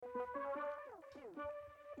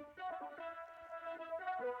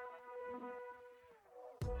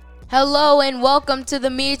Hello and welcome to the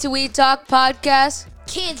Me to We Talk podcast.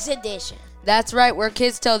 Kids Edition. That's right, where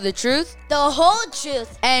kids tell the truth. The whole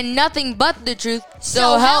truth. And nothing but the truth.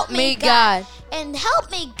 So help me God. And help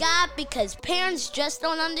me God because parents just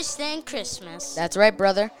don't understand Christmas. That's right,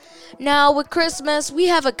 brother. Now, with Christmas, we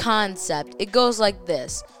have a concept. It goes like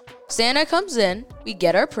this. Santa comes in, we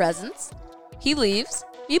get our presents, he leaves,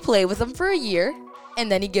 we play with him for a year, and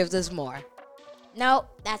then he gives us more. No,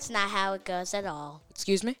 that's not how it goes at all.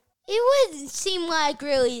 Excuse me? It would seem like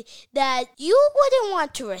really that you wouldn't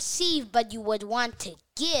want to receive, but you would want to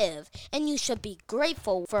give, and you should be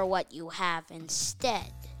grateful for what you have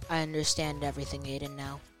instead. I understand everything, Aiden,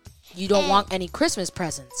 now. You don't want any Christmas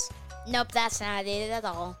presents. Nope, that's not it at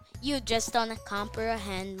all. You just don't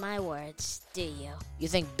comprehend my words, do you? You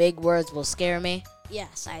think big words will scare me?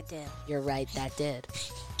 Yes, I do. You're right, that did.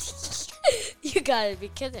 You gotta be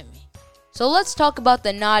kidding me. So let's talk about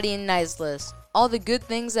the naughty and nice list. All the good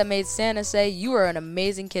things that made Santa say you are an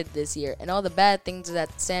amazing kid this year, and all the bad things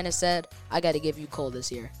that Santa said, I gotta give you coal this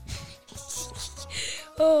year.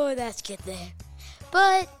 Oh, that's good there.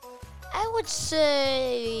 But I would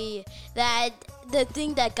say that the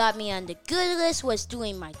thing that got me on the good list was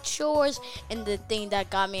doing my chores, and the thing that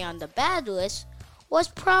got me on the bad list was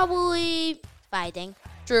probably fighting.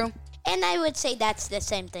 True. And I would say that's the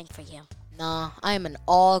same thing for you. Nah, I am an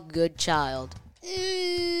all good child.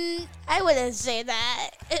 I wouldn't say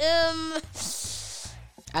that.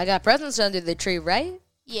 I got presents under the tree, right?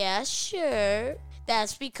 Yeah, sure.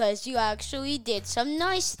 That's because you actually did some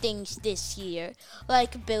nice things this year,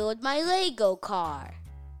 like build my Lego car.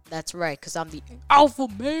 That's right, because I'm the alpha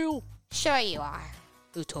male. Sure you are.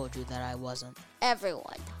 Who told you that I wasn't?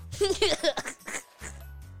 Everyone. Who do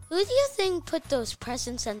you think put those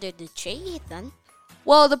presents under the tree, Ethan?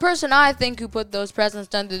 Well, the person I think who put those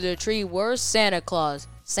presents under the tree were Santa Claus,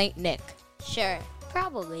 Saint Nick. Sure,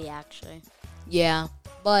 probably actually. Yeah,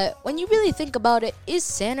 but when you really think about it, is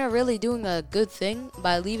Santa really doing a good thing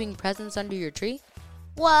by leaving presents under your tree?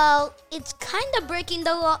 Well, it's kind of breaking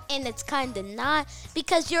the law and it's kind of not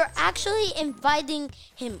because you're actually inviting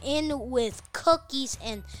him in with cookies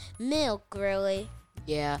and milk, really.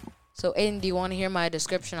 Yeah. So, Aiden, do you want to hear my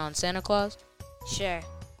description on Santa Claus? Sure.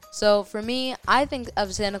 So, for me, I think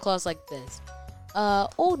of Santa Claus like this.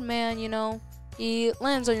 Old man, he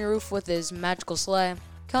lands on your roof with his magical sleigh,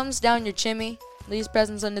 comes down your chimney, leaves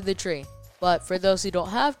presents under the tree. But for those who don't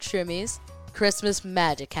have chimneys, Christmas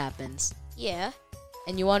magic happens. Yeah.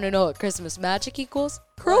 And you want to know what Christmas magic equals?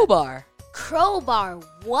 Crowbar. Crowbar,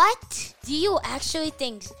 what? Do you actually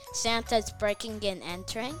think Santa's breaking and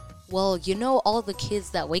entering? Well, all the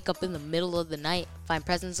kids that wake up in the middle of the night, find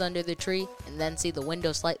presents under the tree, and then see the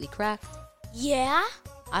window slightly cracked? Yeah?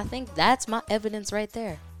 I think that's my evidence right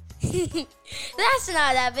there. That's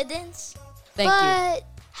not evidence. Thank you. But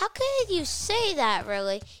how could you say that,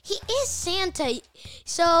 really? He is Santa,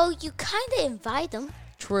 so you kind of invite him.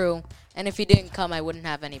 True. And if he didn't come, I wouldn't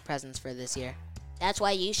have any presents for this year. That's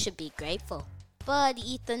why you should be grateful. But,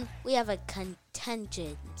 Ethan, we have a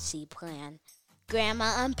contingency plan.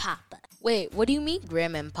 Grandma and Papa. Wait, what do you mean,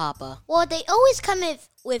 Grandma and Papa? Well, they always come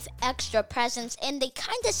with extra presents, and they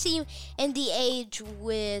kind of seem in the age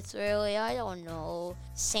with, really, I don't know,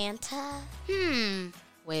 Santa?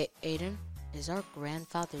 Wait, Aiden, is our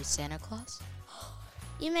grandfather Santa Claus?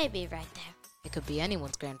 You may be right there. It could be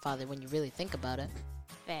anyone's grandfather when you really think about it.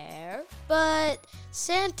 Fair. But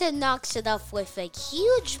Santa knocks it off with a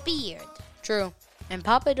huge beard. True. And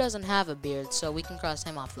Papa doesn't have a beard, so we can cross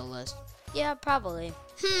him off the list. Yeah, probably.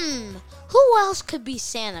 Who else could be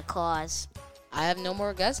Santa Claus? I have no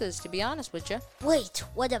more guesses, to be honest with you. Wait,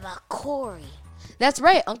 what about Corey? That's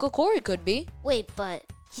right, Uncle Corey could be. Wait, but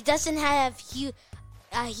he doesn't have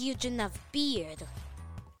a huge enough beard.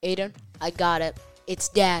 Aiden, I got it. It's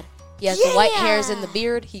Dad. He has the white hairs and the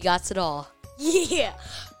beard. He got it all. Yeah,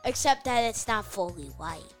 except that it's not fully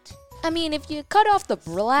white. I mean, if you cut off the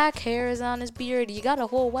black hairs on his beard, you got a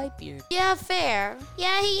whole white beard. Yeah, fair.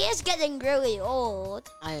 Yeah, he is getting really old.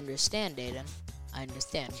 I understand, Aiden. I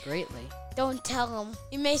understand greatly. Don't tell him.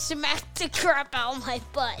 He may smack the crap out of my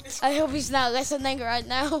butt. I hope he's not listening right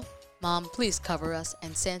now. Mom, please cover us.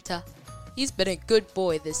 And Santa, he's been a good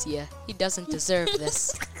boy this year. He doesn't deserve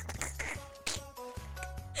this.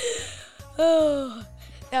 Oh,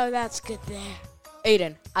 no, that's good there.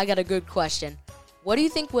 Aiden, I got a good question. What do you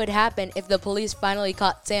think would happen if the police finally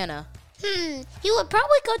caught Santa? He would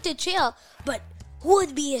probably go to jail, but who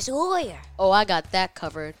would be his lawyer? Oh, I got that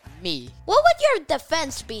covered. Me. What would your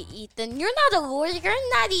defense be, Ethan? You're not a lawyer.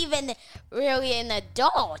 You're not even really an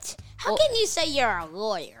adult. How can you say you're a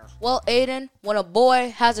lawyer? Well, Aiden, when a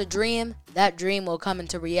boy has a dream, that dream will come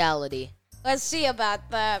into reality. Let's see about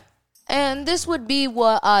that. And this would be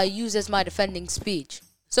what I use as my defending speech.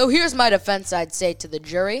 So here's my defense, I'd say to the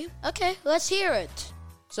jury. Okay, let's hear it.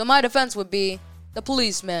 So my defense would be, the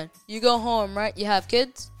policeman. You go home, right? You have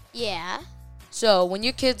kids? Yeah. So when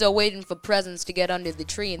your kids are waiting for presents to get under the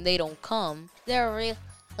tree and they don't come, They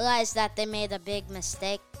realize that they made a big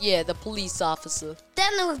mistake. yeah, the police officer.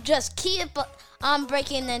 Then they'll just keep on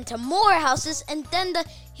breaking into more houses, and then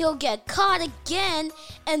he'll get caught again,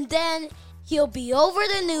 and then he'll be over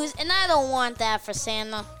the news, and I don't want that for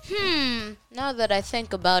Santa. Now that I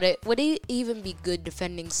think about it, would he even be good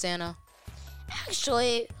defending Santa?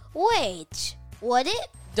 Actually, wait, would it?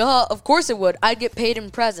 Duh, of course it would. I'd get paid in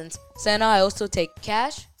presents. Santa, I also take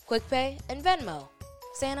cash, QuickPay, and Venmo.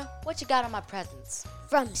 Santa, what you got on my presents?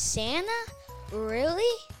 From Santa?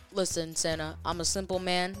 Really? Listen, Santa, I'm a simple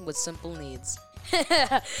man with simple needs.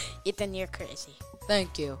 Ethan, you're crazy.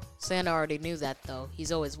 Thank you. Santa already knew that, though.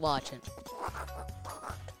 He's always watching.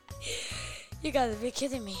 You gotta be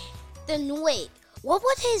kidding me. Then wait, what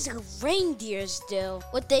would his reindeers do?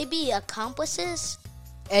 Would they be accomplices?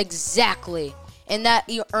 Exactly. And that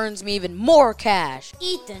earns me even more cash.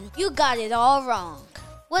 Ethan, you got it all wrong.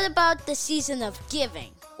 What about the season of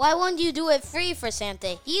giving? Why won't you do it free for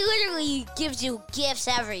Santa? He literally gives you gifts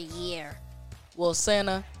every year. Well,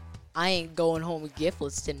 Santa, I ain't going home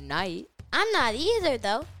giftless tonight. I'm not either,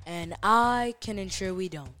 though. And I can ensure we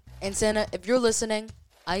don't. And Santa, if you're listening,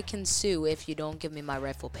 I can sue if you don't give me my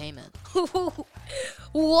rightful payment.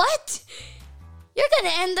 What? You're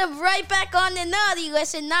gonna end up right back on the naughty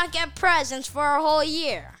list and not get presents for a whole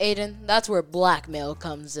year. Aiden, that's where blackmail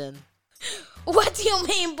comes in. What do you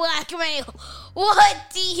mean, blackmail? What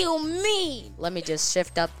do you mean? Let me just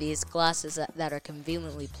shift up these glasses that are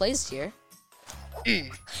conveniently placed here.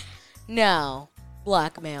 Now,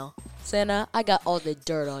 blackmail. Santa, I got all the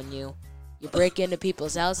dirt on you. You break into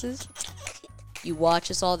people's houses. You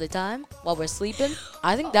watch us all the time while we're sleeping.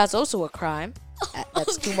 I think that's also a crime.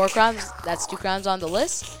 That's two more crimes. That's 2 crimes on the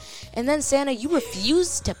list. And then, Santa, you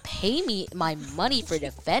refuse to pay me my money for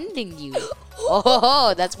defending you.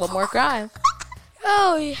 Oh, that's 1 more crime.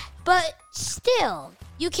 Oh, yeah. But still,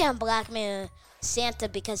 you can't blackmail Santa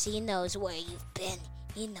because he knows where you've been.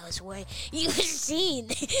 He knows where you've seen.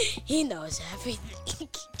 He knows everything.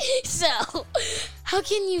 So, how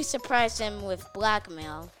can you surprise him with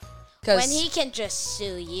blackmail when he can just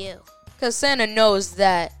sue you? Because Santa knows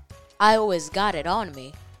that I always got it on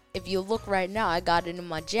me. If you look right now, I got it in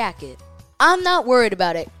my jacket. I'm not worried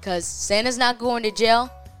about it because Santa's not going to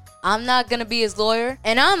jail. I'm not going to be his lawyer.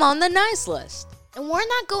 And I'm on the nice list. And we're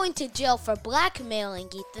not going to jail for blackmailing,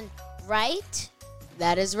 Ethan, right?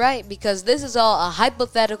 That is right, because this is all a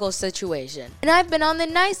hypothetical situation. And I've been on the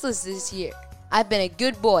nice list this year. I've been a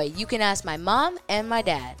good boy. You can ask my mom and my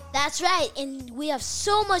dad. That's right, and we have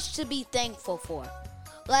so much to be thankful for.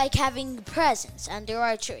 Like having presents under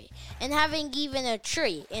our tree, and having even a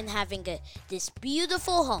tree, and having this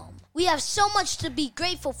beautiful home. We have so much to be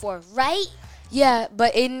grateful for, right? Yeah,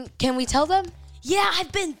 but Aiden, can we tell them? Yeah,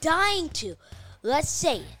 I've been dying to. Let's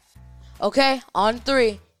say it. Okay, on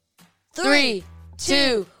 3. 3,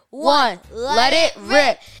 2, 1. Let it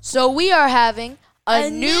rip. So we are having a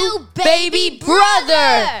new baby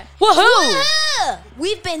brother. Woohoo! Woo!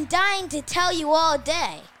 We've been dying to tell you all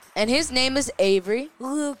day. And his name is Avery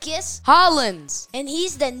Lucas Hollins. And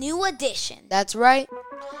he's the new addition. That's right.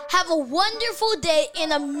 Have a wonderful day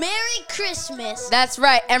and a Merry Christmas. That's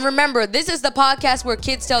right. And remember, this is the podcast where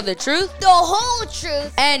kids tell the truth, The whole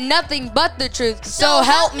truth, and nothing but the truth. So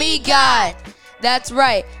help me God. That's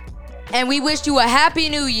right. And we wish you a happy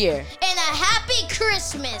new year. and a Happy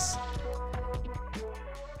Christmas.